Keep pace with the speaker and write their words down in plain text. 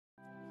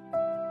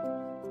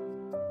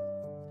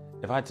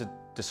If I had to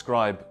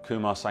describe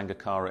Kumara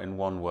Sangakkara in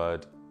one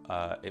word,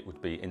 it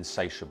would be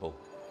insatiable.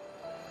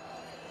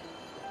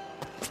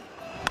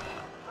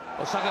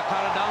 Well,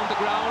 Sangakkara down the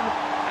ground,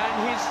 and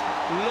he's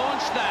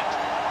launched that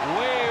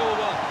way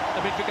over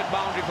the mid-wicket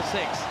boundary for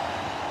 6.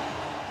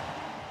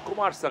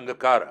 Kumara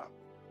Sangakkara,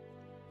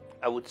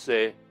 I would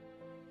say,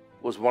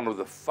 was one of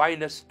the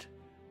finest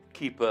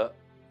keeper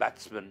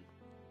batsmen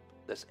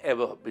that's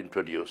ever been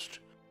produced.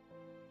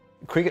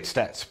 Cricket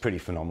stats are pretty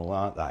phenomenal,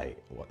 aren't they?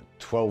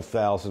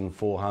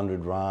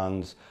 12,400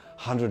 runs,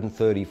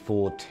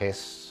 134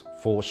 tests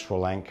for Sri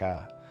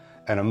Lanka,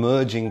 an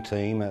emerging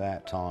team at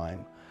that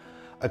time,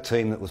 a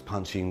team that was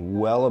punching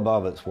well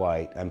above its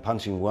weight, and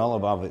punching well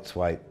above its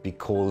weight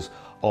because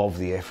of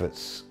the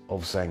efforts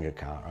of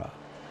Sangakkara.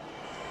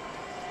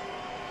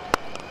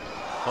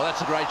 Well,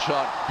 that's a great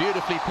shot.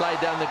 Beautifully played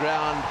down the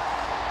ground.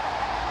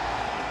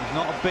 He's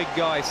not a big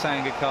guy,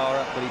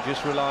 Sangakkara, but he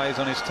just relies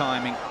on his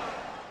timing.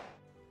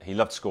 He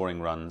loved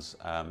scoring runs.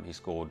 He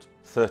scored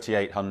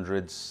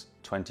 3800s,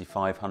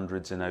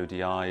 2500s in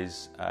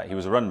ODIs. He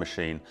was a run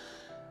machine.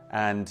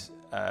 And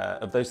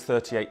of those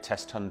 38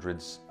 Test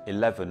hundreds,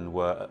 11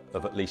 were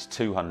of at least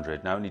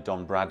 200. Now only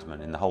Don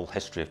Bradman in the whole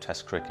history of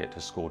Test cricket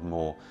has scored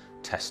more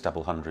Test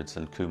double hundreds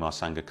than Kumara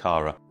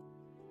Sangakkara.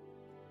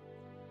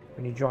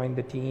 When he joined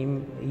the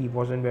team, he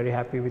wasn't very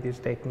happy with his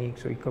technique,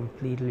 so he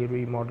completely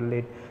remodeled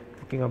it.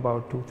 Took him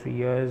about 2-3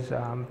 years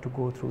to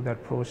go through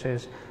that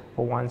process.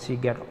 But once he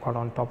got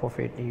on top of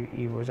it,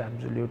 he was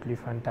absolutely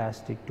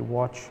fantastic to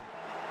watch.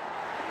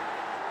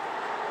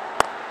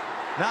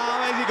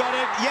 Now has he got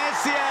it?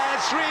 Yes,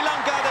 yes! Sri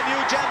Lanka, the new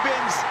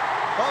champions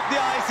of the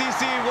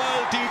ICC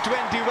World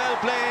T20. Well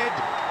played.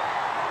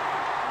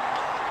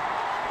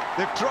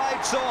 They've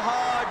tried so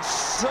hard,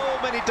 so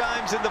many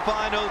times in the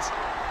finals.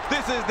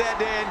 This is their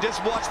day, and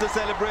just watch the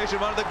celebration.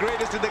 One of the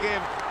greatest in the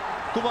game.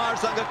 Kumara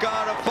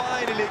Sangakkara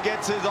finally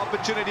gets his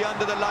opportunity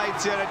under the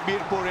lights here at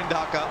Mirpur in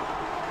Dhaka.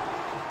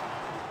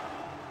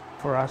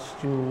 For us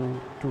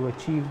to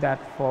achieve that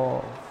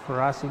for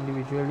us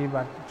individually,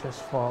 but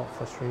just for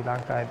Sri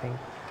Lanka, I think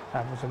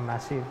that was a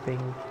massive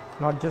thing.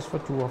 Not just for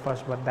two of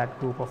us, but that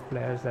group of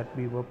players that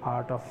we were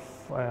part of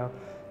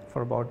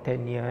for about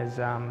 10 years,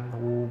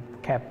 who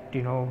kept,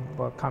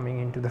 coming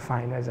into the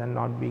finals and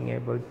not being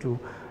able to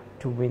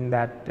win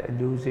that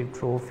elusive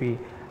trophy.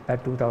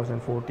 That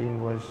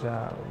 2014 was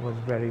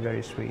very,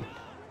 very sweet.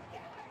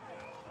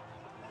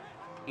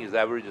 His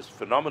average is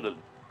phenomenal,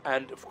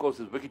 and of course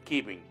his wicket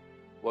keeping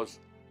was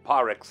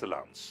par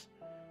excellence.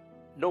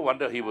 No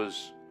wonder he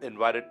was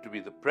invited to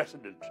be the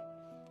president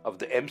of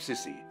the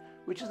MCC,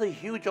 which is a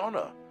huge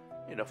honor,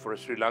 for a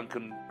Sri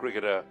Lankan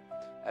cricketer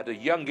at a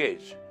young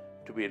age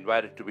to be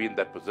invited to be in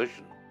that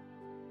position.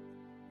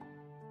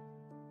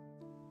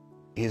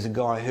 He's a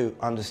guy who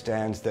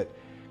understands that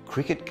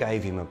cricket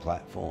gave him a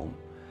platform,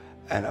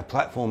 and a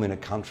platform in a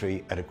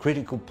country at a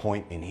critical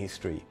point in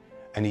history,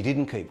 and he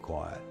didn't keep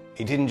quiet.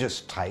 He didn't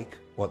just take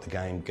what the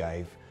game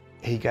gave,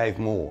 he gave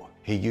more.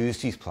 He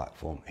used his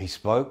platform, he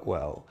spoke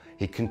well,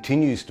 he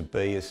continues to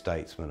be a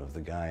statesman of the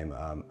game.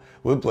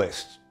 We're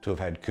blessed to have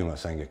had Kumara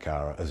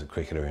Sangakkara as a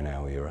cricketer in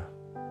our era.